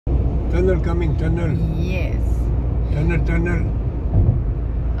Tunnel coming, tunnel. Yes. Tunnel.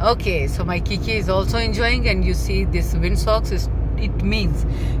 Okay, so my Kiki is also enjoying, and you see this windsocks it means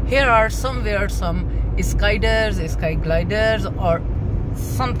here are somewhere some skydivers, sky gliders, or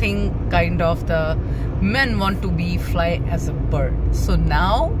something kind of the men want to be fly as a bird. So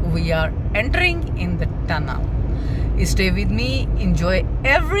now we are entering in the tunnel. Stay with me, enjoy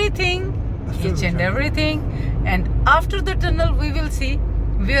everything, each and everything, and after the tunnel we will see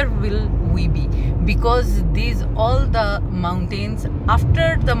where will we be, because these all the mountains.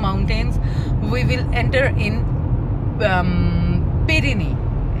 After the mountains we will enter in Pyrenees,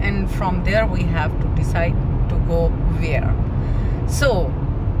 and from there we have to decide to go where. So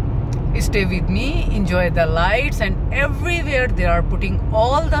stay with me, enjoy the lights, and everywhere they are putting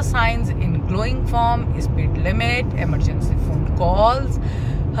all the signs in glowing form: speed limit, emergency phone calls.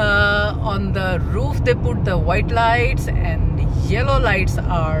 On the roof they put the white lights, and yellow lights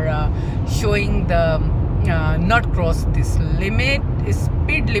are showing the not cross this limit,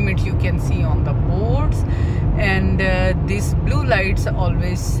 speed limit you can see on the boards, and these blue lights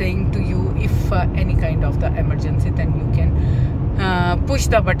always saying to you if any kind of the emergency, then you can push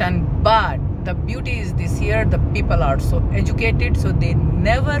the button. But the beauty is this here, the people are so educated, so they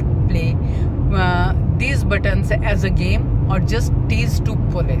never play these buttons as a game or just tease to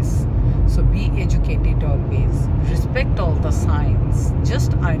police. So be educated always, respect all the signs.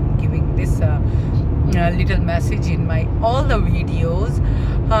 Just I'm giving this little message in my all the videos.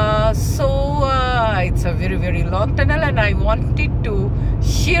 It's a very long tunnel, and I wanted to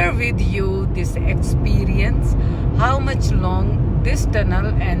share with you this experience, how much long this tunnel,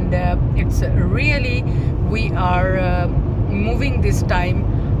 and it's really we are moving this time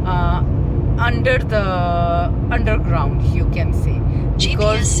under the underground, you can see.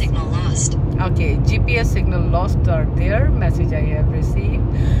 GPS signal lost. Okay, GPS signal lost are there, message I have received,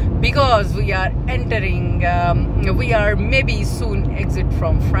 because we are entering, we are maybe soon exit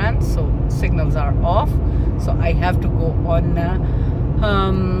from France, so signals are off, so I have to go on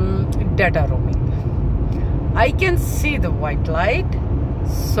data roaming. I can see the white light,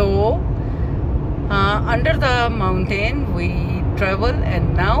 so under the mountain we travel,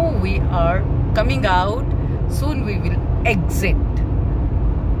 and now we are coming out. Soon we will exit.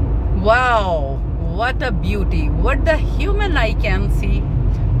 Wow, what a beauty, what the human eye can see.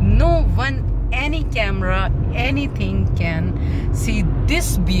 No one, any camera, anything can see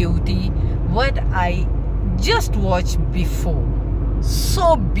this beauty what I just watched before.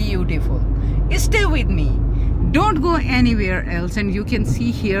 So beautiful. Stay with me, don't go anywhere else. And you can see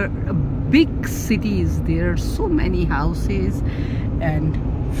here a big city is there, so many houses, and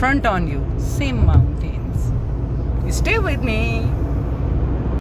front on you same mountains. Stay with me.